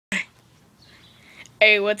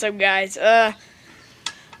Hey, what's up, guys? I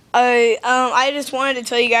just wanted to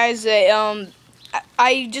tell you guys that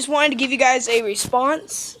I just wanted to give you guys a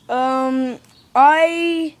response.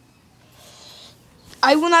 I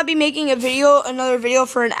will not be making another video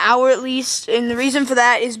for an hour at least, and the reason for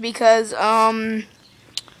that is because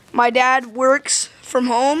my dad works from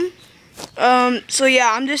home. So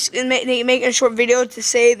yeah, I'm just making a short video to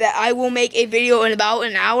say that I will make a video in about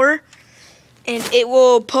an hour. And it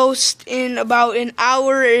will post in about an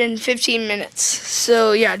hour and 15 minutes.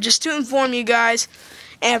 So yeah, just to inform you guys.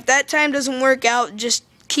 And if that time doesn't work out, just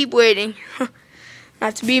keep waiting.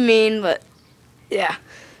 Not to be mean, but yeah.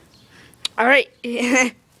 Alright.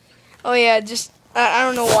 Oh yeah, just, I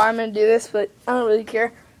don't know why I'm going to do this, but I don't really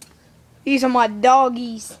care. These are my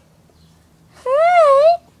doggies.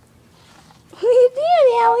 Hi. What are you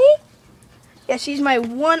doing, Ellie? Yeah, she's my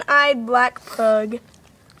one-eyed black pug.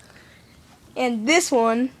 And this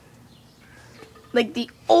one, like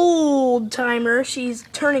the old timer, she's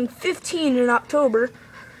turning 15 in October.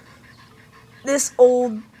 This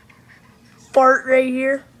old fart right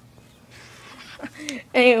here.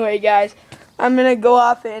 Anyway, guys, I'm going to go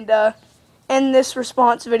off and end this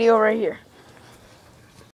response video right here.